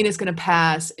 Yes. knowing it's going to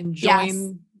pass,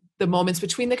 enjoying the moments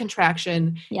between the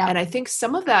contraction. Yep. And I think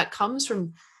some of that comes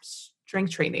from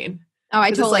strength training. Oh, I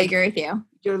 'Cause it's totally like agree with you.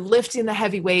 You're lifting the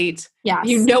heavy weight. Yes.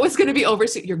 You know it's going to be over,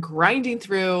 so you're grinding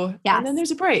through, Yes. and then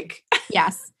there's a break.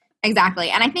 Yes, exactly.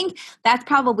 And I think that's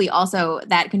probably also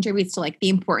that contributes to like the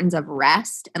importance of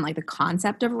rest and like the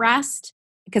concept of rest.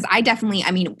 Because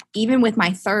even with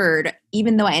my third,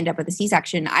 even though I ended up with a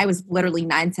C-section, I was literally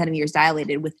 9 centimeters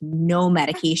dilated with no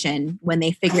medication when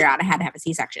they figured out I had to have a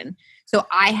C-section. So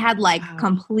I had like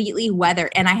completely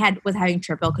weathered, and I was having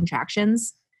triple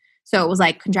contractions. So it was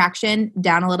like contraction,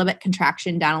 down a little bit,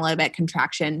 contraction, down a little bit,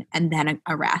 contraction, and then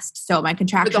a rest. So my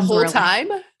contractions For the whole were time?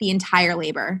 like the entire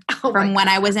labor Oh from when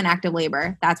I was in active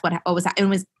labor. That's what was. It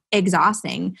was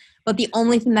exhausting. But the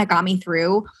only thing that got me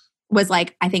through was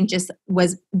like, I think just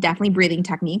was definitely breathing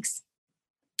techniques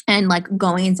and like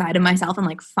going inside of myself and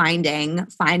like finding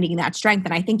that strength.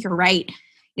 And I think you're right.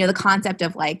 The concept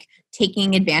of like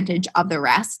taking advantage of the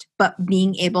rest, but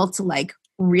being able to like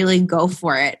really go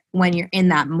for it when you're in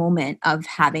that moment of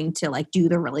having to like do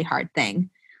the really hard thing.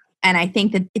 And I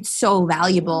think that it's so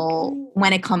valuable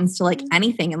when it comes to like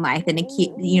anything in life and to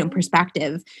keep,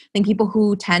 perspective. I think people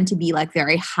who tend to be like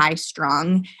very high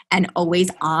strung and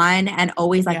always on and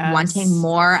always like wanting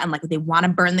more and like they want to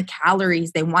burn the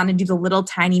calories. They want to do the little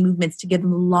tiny movements to give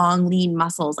them long, lean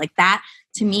muscles. Like that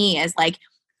to me is like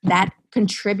that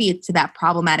contributes to that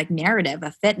problematic narrative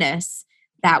of fitness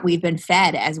that we've been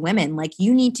fed as women. Like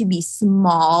you need to be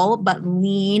small but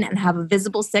lean and have a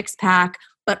visible six pack,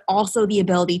 but also the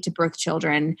ability to birth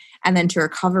children and then to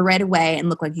recover right away and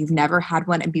look like you've never had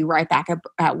one and be right back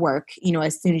at work,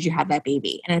 as soon as you have that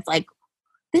baby. And it's like,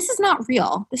 this is not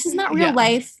real. This is not real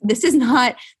life. This is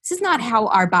not how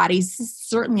our bodies, this is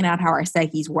certainly not how our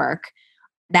psyches work.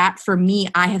 That for me,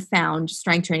 I have found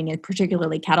strength training and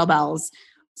particularly kettlebells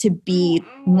to be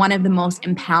one of the most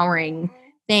empowering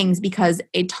things because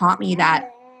it taught me that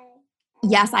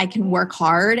yes, I can work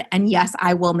hard and yes,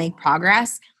 I will make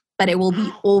progress, but it will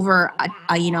be over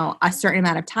a certain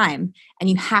amount of time. And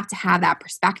you have to have that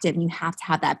perspective and you have to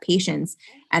have that patience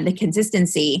and the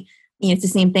consistency. It's the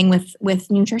same thing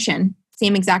with nutrition,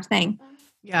 same exact thing.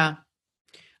 Yeah.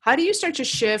 How do you start to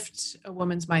shift a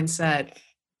woman's mindset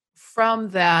from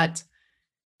that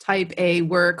type A,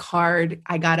 work hard,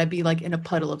 I gotta be like in a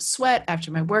puddle of sweat after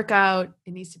my workout,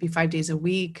 it needs to be 5 days a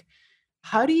week.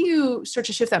 How do you start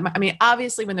to shift that? I mean,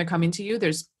 obviously when they're coming to you,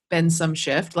 there's been some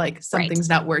shift, like something's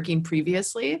not working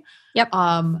previously. Yep.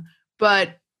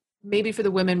 But maybe for the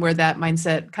women where that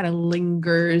mindset kind of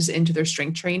lingers into their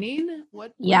strength training,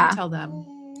 what do you tell them?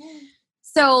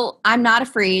 So I'm not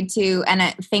afraid to,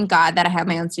 and thank God that I have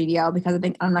my own studio because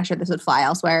I'm not sure this would fly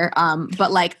elsewhere.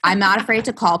 But like, I'm not afraid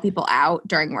to call people out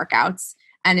during workouts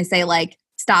and to say like,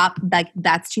 stop, like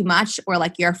that's too much, or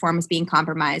like your form is being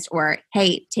compromised, or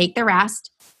hey, take the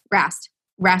rest. Rest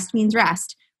means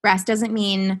rest. Rest doesn't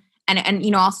mean,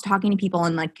 and also talking to people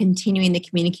and like continuing the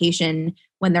communication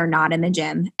when they're not in the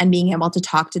gym and being able to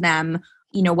talk to them,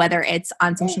 whether it's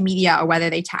on social media or whether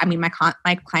they,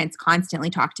 my clients constantly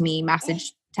talk to me,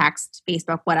 message, text,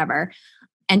 Facebook, whatever,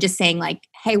 and just saying like,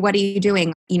 hey, what are you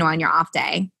doing, on your off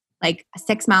day? Like a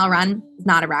 6-mile run is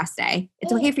not a rest day.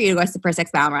 It's okay for you to go for a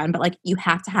 6-mile run, but like you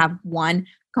have to have one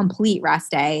complete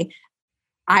rest day.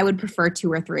 I would prefer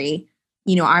 2 or 3.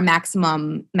 Our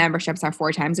maximum memberships are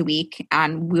 4 times a week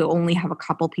and we'll only have a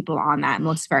couple people on that.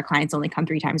 Most of our clients only come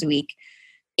 3 times a week.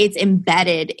 It's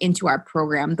embedded into our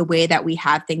program. The way that we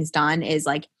have things done is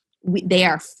like they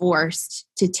are forced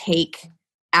to take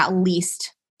at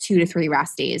least 2 to 3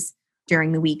 rest days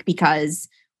during the week because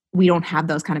we don't have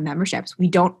those kind of memberships. We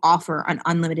don't offer an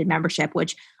unlimited membership,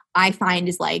 which I find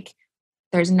is like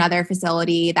there's another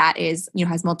facility that is,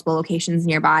 has multiple locations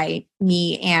nearby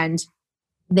me, and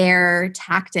their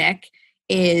tactic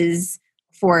is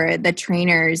for the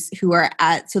trainers who are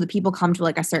so the people come to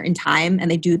like a certain time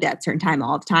and they do that certain time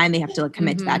all the time. They have to like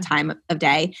commit to that time of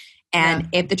day. And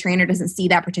if the trainer doesn't see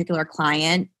that particular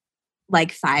client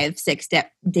like 5-6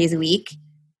 days a week,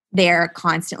 they're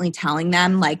constantly telling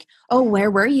them like, oh,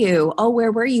 where were you? Oh,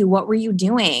 where were you? What were you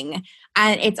doing?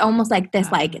 And it's almost like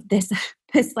this,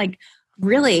 like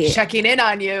Really? checking in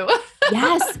on you.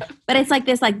 Yes. But it's like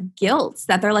this like guilt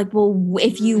that they're like, well,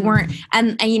 if you weren't,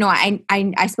 and you know,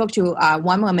 I spoke to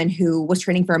one woman who was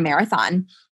training for a marathon,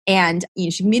 and you know,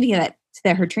 she communicated that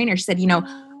to her trainer. She said, you know,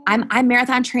 I'm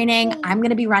marathon training. I'm going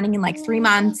to be running in like 3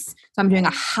 months. So I'm doing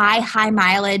a high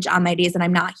mileage on my days that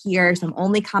I'm not here. So I'm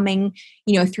only coming,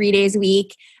 you know, 3 days a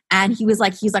week. And he's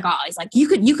like, you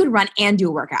could run and do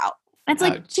a workout. And it's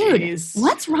like, dude,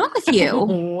 what's wrong with you?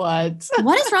 What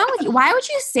is wrong with you? Why would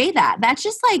you say that? That's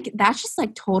just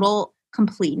like total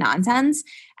complete nonsense.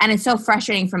 And it's so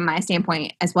frustrating from my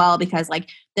standpoint as well, because like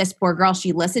this poor girl,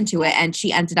 she listened to it and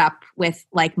she ended up with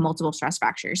like multiple stress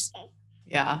fractures.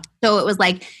 Yeah. So it was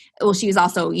like, well, she was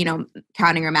also, you know,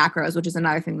 counting her macros, which is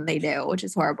another thing that they do, which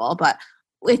is horrible. But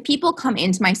if people come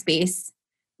into my space,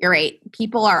 you're right.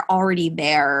 People are already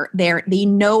there. They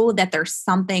know that there's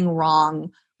something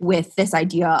wrong with this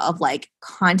idea of like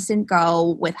constant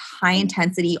go with high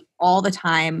intensity all the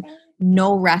time,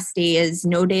 no rest days,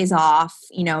 no days off,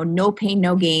 you know, no pain,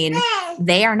 no gain.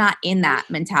 They are not in that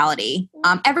mentality.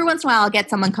 Every once in a while I'll get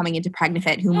someone coming into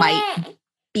PregnFit who might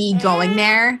be going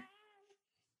there.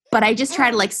 But I just try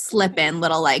to like slip in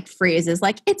little like phrases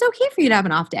like, it's okay for you to have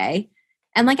an off day.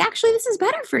 And like, actually, this is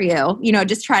better for you. You know,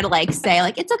 just try to like say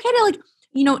like, it's okay to like,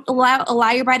 you know,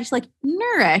 allow your body to like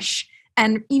nourish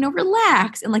and, you know,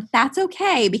 relax. And like, that's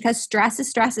okay, because stress is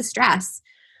stress is stress.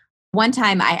 One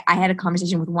time I had a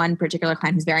conversation with one particular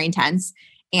client who's very intense.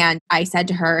 And I said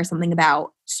to her something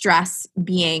about stress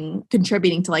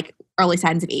contributing to like early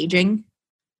signs of aging.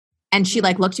 And she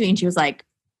like looked at me and she was like,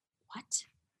 what?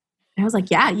 And I was like,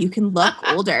 yeah, you can look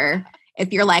older.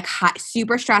 If you're like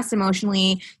super stressed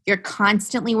emotionally, you're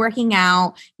constantly working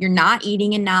out, you're not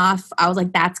eating enough. I was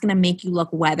like, that's going to make you look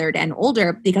weathered and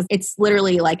older, because it's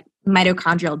literally like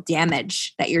mitochondrial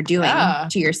damage that you're doing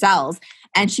to your cells.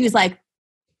 And she was like,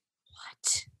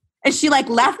 what? And she like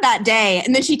left that day.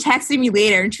 And then she texted me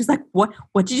later and she was like, what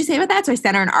did you say about that? So I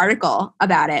sent her an article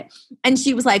about it. And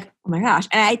she was like, oh my gosh.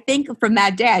 And I think from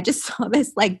that day, I just saw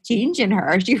this like change in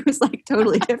her. She was like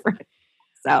totally different.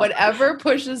 So whatever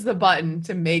pushes the button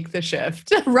to make the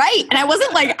shift. Right. And I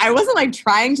wasn't like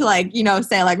trying to like, you know,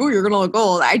 say like, oh, you're going to look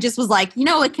old. I just was like, you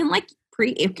know, it can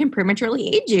prematurely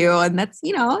age you. And that's,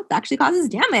 you know, it actually causes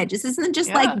damage. This isn't just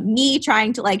like me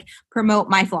trying to like promote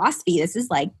my philosophy. This is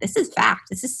fact.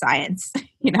 This is science,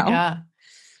 you know? Yeah.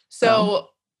 So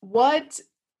what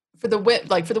for the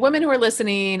women who are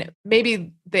listening,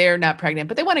 maybe they're not pregnant,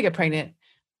 but they want to get pregnant.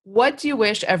 What do you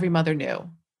wish every mother knew?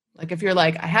 Like if you're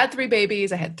like, I had 3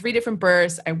 babies, I had 3 different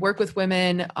births, I work with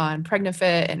women on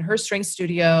PregnFit and Her Strength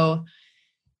Studio.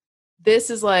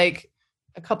 This is like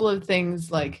a couple of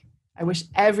things like I wish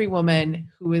every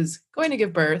woman who is going to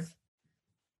give birth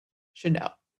should know.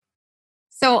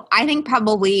 So I think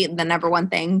probably the number one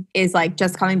thing is like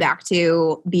just coming back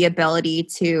to the ability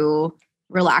to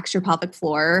relax your pelvic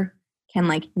floor can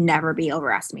like never be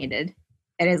overestimated.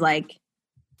 It is like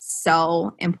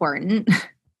so important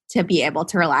to be able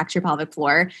to relax your pelvic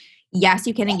floor. Yes,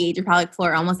 you can engage your pelvic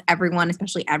floor. Almost everyone,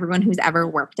 especially everyone who's ever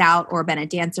worked out or been a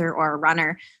dancer or a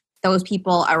runner, those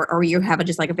people or you have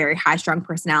just like a very high strung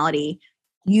personality,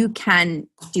 you can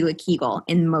do a Kegel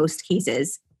in most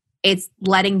cases. It's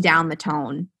letting down the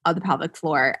tone of the pelvic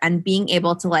floor and being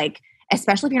able to like,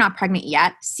 especially if you're not pregnant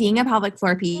yet, seeing a pelvic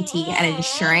floor PT and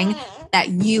ensuring that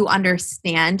you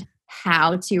understand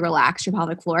how to relax your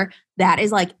pelvic floor. That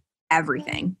is like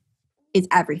everything. It's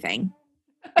everything.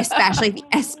 Especially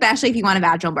if you want a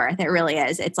vaginal birth. It really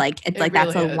is. It's like really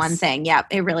that's the one thing. Yeah,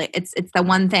 it's the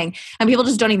one thing. And people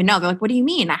just don't even know. They're like, what do you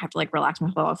mean I have to like relax my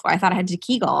pelvic floor? I thought I had to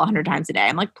Kegel 100 times a day.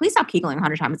 I'm like, please stop Kegling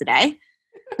 100 times a day.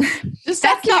 Just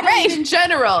that's not right. In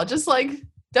general, just like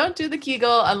don't do the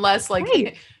Kegel unless like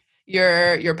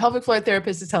your pelvic floor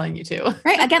therapist is telling you to.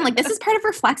 Right. Again, like this is part of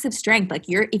reflexive strength. Like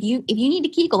if you need to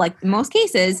Kegel, like in most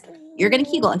cases, you're going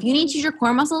to Kegel. If you need to use your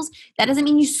core muscles, that doesn't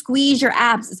mean you squeeze your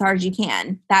abs as hard as you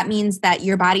can. That means that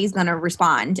your body is going to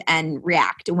respond and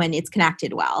react when it's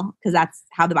connected well, because that's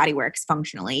how the body works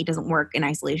functionally. It doesn't work in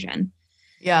isolation.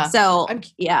 Yeah. So,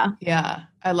 Yeah.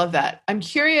 I love that. I'm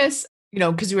curious, you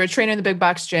know, because you were a trainer in the big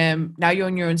box gym. Now you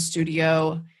own your own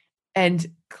studio. And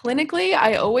clinically,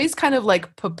 I always kind of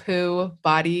like poo-poo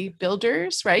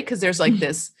bodybuilders, right? Because there's like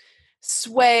this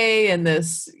sway and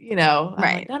this, you know,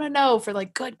 right. Like, no, for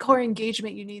like good core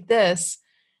engagement, you need this,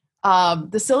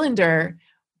 the cylinder,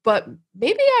 but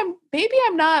maybe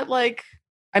I'm not like,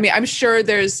 I mean, I'm sure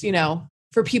there's, you know,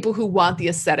 for people who want the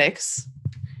aesthetics,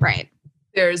 right.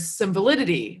 There's some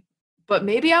validity, but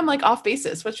maybe I'm like off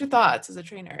basis. What's your thoughts as a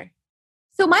trainer?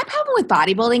 So my problem with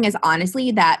bodybuilding is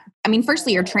honestly that, I mean,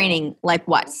 firstly, you're training like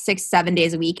what, 6-7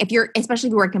 days a week. Especially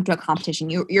if you're working up to a competition,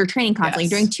 you're training constantly.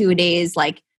 Yes. You're doing 2 days,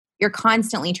 like you're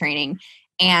constantly training,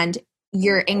 and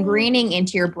you're ingraining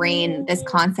into your brain this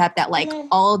concept that like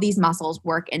all of these muscles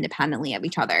work independently of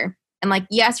each other. And like,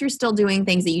 yes, you're still doing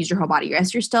things that use your whole body.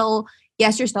 Yes, you're still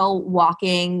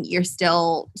walking. You're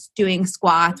still doing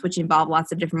squats, which involve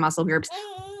lots of different muscle groups.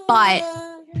 But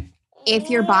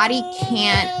if your body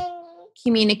can't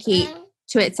communicate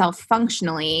to itself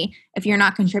functionally, if you're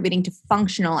not contributing to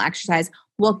functional exercise,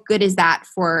 what good is that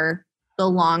for the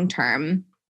long term?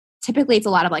 Typically, it's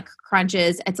a lot of like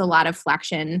crunches. It's a lot of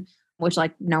flexion, which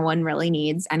like no one really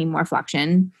needs any more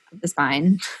flexion of the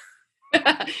spine.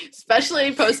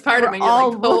 Especially postpartum. We're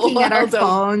all looking at our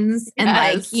phones and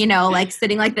like, like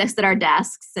sitting like this at our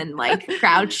desks and like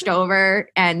crouched over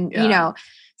and,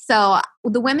 so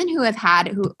the women who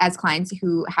as clients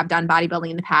who have done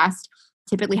bodybuilding in the past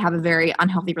typically have a very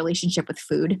unhealthy relationship with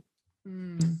food.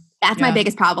 That's my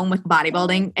biggest problem with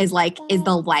bodybuilding is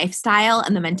the lifestyle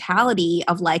and the mentality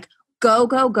of like, go,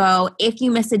 go, go. If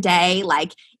you miss a day,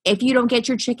 like if you don't get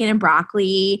your chicken and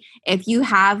broccoli, if you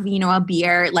have, a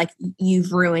beer, like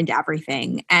you've ruined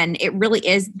everything. And it really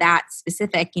is that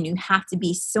specific. You have to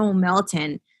be so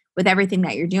militant with everything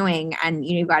that you're doing. And,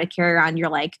 you've got to carry around your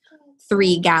like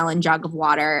 3-gallon jug of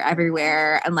water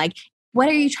everywhere. And like, what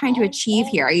are you trying to achieve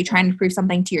here? Are you trying to prove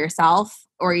something to yourself?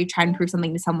 Or are you trying to prove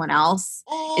something to someone else?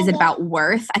 Is it about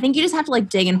worth? I think you just have to like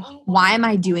dig in. Why am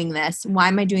I doing this? Why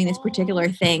am I doing this particular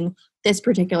thing this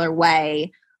particular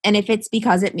way? And if it's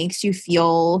because it makes you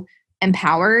feel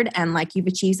empowered and like you've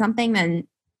achieved something, then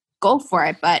go for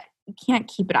it. But you can't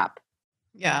keep it up.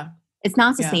 Yeah. It's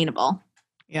not sustainable.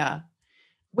 Yeah.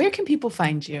 Where can people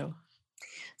find you?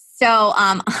 So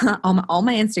all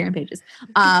my Instagram pages.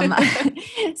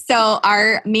 So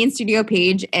our main studio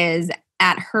page is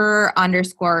at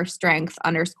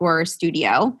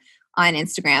her_strength_studio on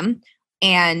Instagram.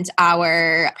 And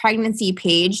our pregnancy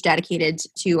page dedicated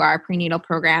to our prenatal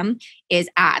program is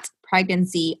at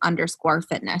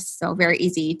pregnancy_fitness. So very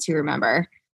easy to remember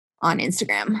on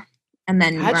Instagram. And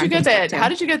then how did you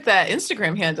get that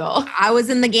Instagram handle? I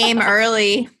was in the game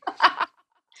early.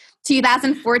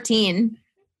 2014.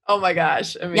 Oh my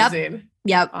gosh. Amazing.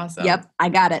 Yep. Awesome. Yep. I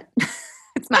got it.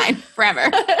 It's mine forever.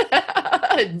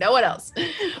 No one else.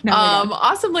 No.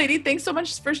 Awesome, lady. Thanks so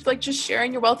much for like just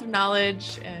sharing your wealth of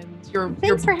knowledge and your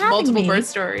multiple birth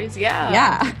stories.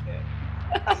 Yeah.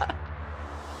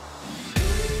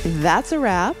 That's a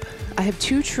wrap. I have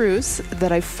 2 truths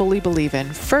that I fully believe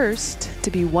in. First,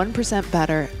 to be 1%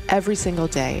 better every single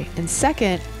day. And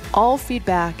second, all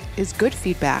feedback is good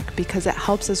feedback because it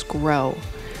helps us grow.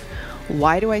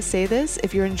 Why do I say this?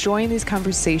 If you're enjoying these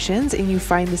conversations and you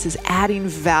find this is adding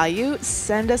value,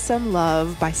 send us some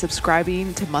love by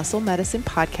subscribing to Muscle Medicine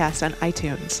Podcast on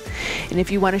iTunes. And if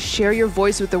you want to share your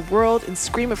voice with the world and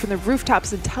scream it from the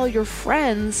rooftops and tell your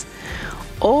friends,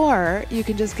 or you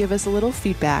can just give us a little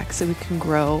feedback so we can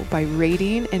grow by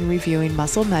rating and reviewing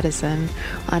Muscle Medicine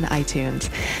on iTunes.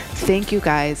 Thank you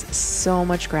guys. So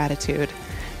much gratitude.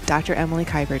 Dr. Emily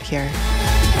Kiberd here.